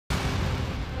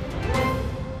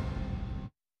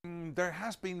There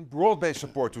has been broad-based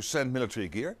support to send military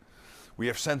gear. We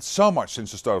have sent so much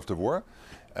since the start of the war.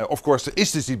 Of course, there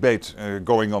is this debate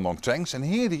going on tanks, and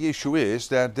here the issue is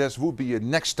that this would be a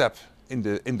next step in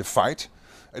the fight.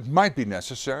 It might be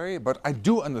necessary, but I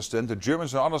do understand the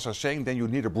Germans and others are saying then you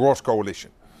need a broad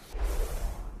coalition.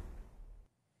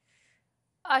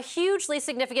 A hugely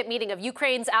significant meeting of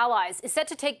Ukraine's allies is set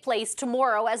to take place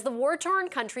tomorrow as the war-torn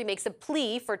country makes a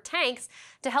plea for tanks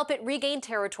to help it regain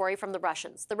territory from the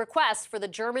Russians. The request for the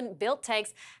German-built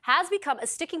tanks has become a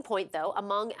sticking point, though,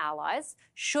 among allies.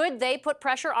 Should they put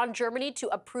pressure on Germany to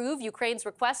approve Ukraine's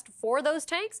request for those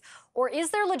tanks? Or is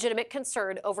there legitimate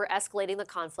concern over escalating the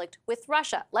conflict with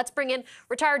Russia? Let's bring in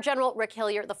retired General Rick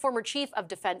Hillier, the former Chief of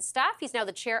Defense Staff. He's now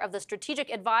the chair of the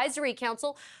Strategic Advisory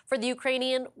Council for the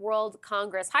Ukrainian World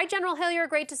Congress. Hi, General Hillier.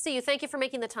 Great to see you. Thank you for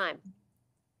making the time.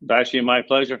 Vassy, my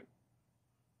pleasure.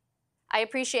 I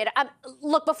appreciate it.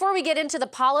 Look, before we get into the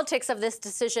politics of this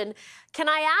decision, can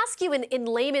I ask you in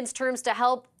layman's terms to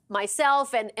help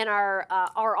myself and our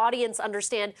audience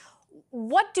understand,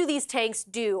 what do these tanks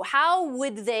do? How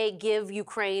would they give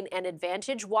Ukraine an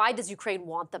advantage? Why does Ukraine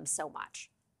want them so much?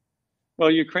 Well,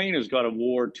 Ukraine has got a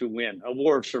war to win, a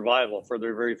war of survival for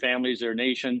their very families, their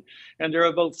nation. And there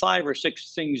are about 5 or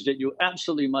 6 things that you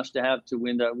absolutely must have to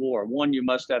win that war. One, you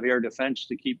must have air defense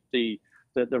to keep the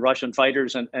Russian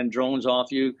fighters and drones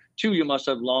off you. 2, you must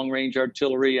have long-range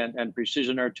artillery and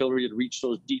precision artillery to reach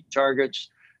those deep targets.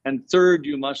 And 3rd,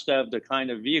 you must have the kind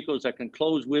of vehicles that can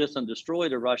close with and destroy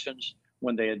the Russians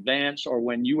when they advance or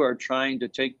when you are trying to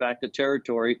take back the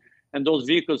territory. And those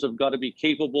vehicles have got to be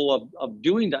capable of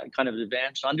doing that kind of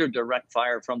advance under direct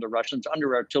fire from the Russians,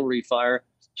 under artillery fire,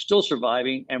 still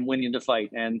surviving and winning the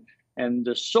fight. And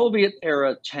the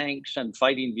Soviet-era tanks and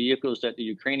fighting vehicles that the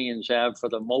Ukrainians have, for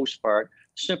the most part,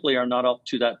 simply are not up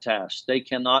to that task. They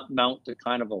cannot mount the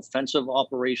kind of offensive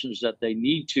operations that they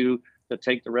need to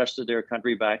take the rest of their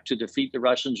country back, to defeat the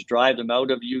Russians, drive them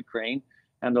out of Ukraine.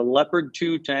 And the Leopard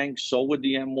 2 tanks, so would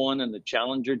the M1 and the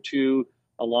Challenger 2,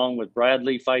 along with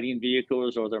Bradley fighting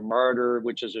vehicles, or the Marder,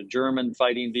 which is a German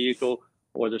fighting vehicle,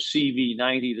 or the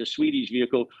CV-90, the Swedish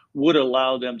vehicle, would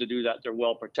allow them to do that. They're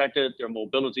well protected. Their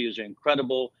mobility is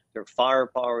incredible. Their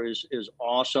firepower is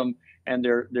awesome. And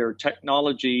their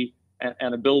technology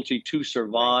and ability to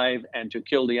survive and to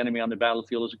kill the enemy on the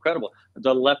battlefield is incredible.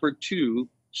 The Leopard 2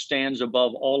 stands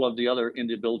above all of the other in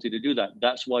the ability to do that.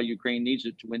 That's why Ukraine needs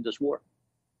it to win this war.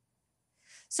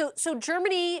 So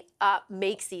Germany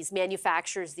makes these,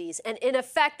 manufactures these, and in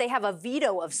effect, they have a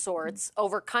veto of sorts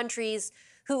over countries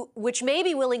which may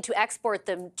be willing to export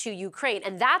them to Ukraine.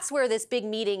 And that's where this big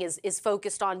meeting is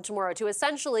focused on tomorrow, to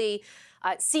essentially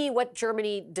see what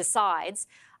Germany decides.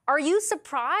 Are you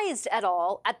surprised at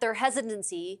all at their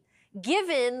hesitancy,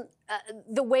 given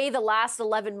the way the last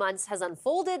 11 months has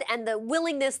unfolded and the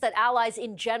willingness that allies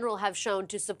in general have shown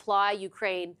to supply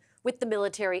Ukraine with the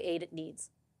military aid it needs?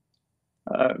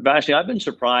 Vassy, I've been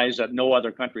surprised that no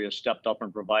other country has stepped up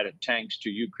and provided tanks to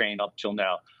Ukraine up till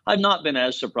now. I've not been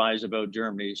as surprised about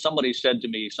Germany. Somebody said to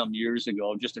me some years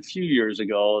ago, just a few years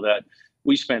ago, that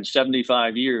we spent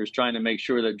 75 years trying to make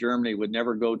sure that Germany would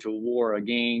never go to war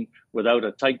again without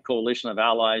a tight coalition of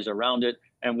allies around it,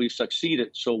 and we've succeeded.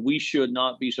 So we should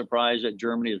not be surprised that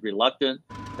Germany is reluctant,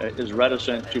 is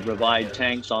reticent to provide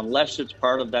tanks unless it's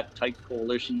part of that tight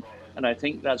coalition. And I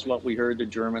think that's what we heard the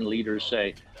German leaders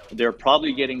say. They're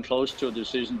probably getting close to a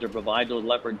decision to provide those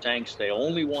Leopard tanks. They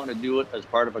only want to do it as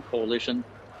part of a coalition.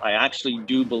 I actually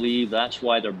do believe that's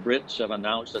why the Brits have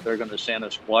announced that they're going to send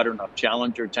a squadron of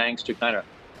Challenger tanks to kind of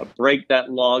break that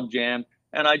logjam.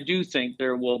 And I do think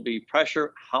there will be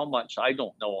pressure. How much, I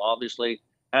don't know, obviously,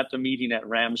 at the meeting at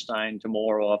Ramstein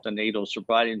tomorrow of the NATO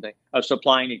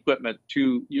supplying equipment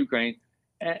to Ukraine.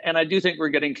 And I do think we're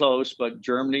getting close, but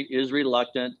Germany is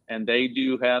reluctant, and they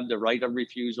do have the right of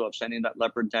refusal of sending that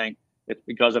Leopard tank. It's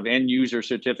because of end user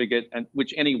certificate, and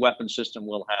which any weapon system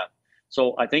will have.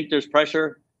 So I think there's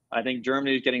pressure. I think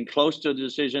Germany is getting close to the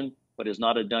decision, but it's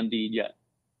not a done deed yet.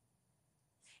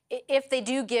 If they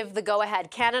do give the go-ahead,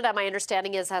 Canada, my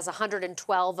understanding is, has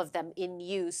 112 of them in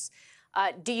use.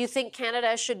 Do you think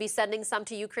Canada should be sending some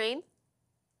to Ukraine?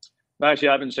 Actually,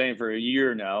 I've been saying for a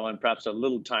year now, and perhaps a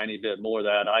little tiny bit more,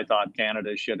 that I thought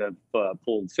Canada should have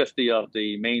pulled 50 of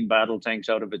the main battle tanks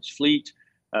out of its fleet,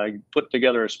 put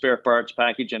together a spare parts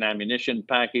package and ammunition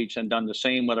package, and done the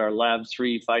same with our LAV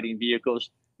 3 fighting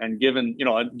vehicles, and given,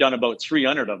 done about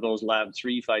 300 of those LAV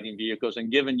 3 fighting vehicles,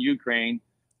 and given Ukraine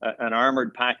an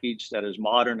armored package that is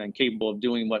modern and capable of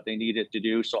doing what they need it to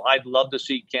do. So I'd love to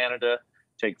see Canada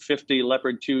take 50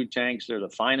 Leopard 2 tanks. They're the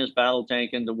finest battle tank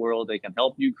in the world. They can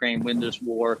help Ukraine win this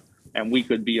war, and we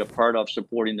could be a part of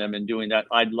supporting them in doing that.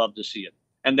 I'd love to see it.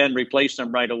 and then replace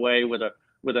them right away with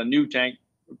a new tank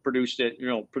produced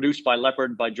by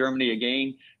Leopard by Germany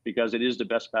again, because it is the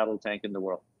best battle tank in the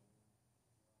world.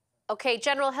 Okay,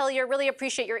 General Hillier, really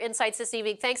appreciate your insights this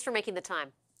evening. Thanks for making the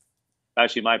time.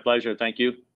 Actually, my pleasure. Thank you.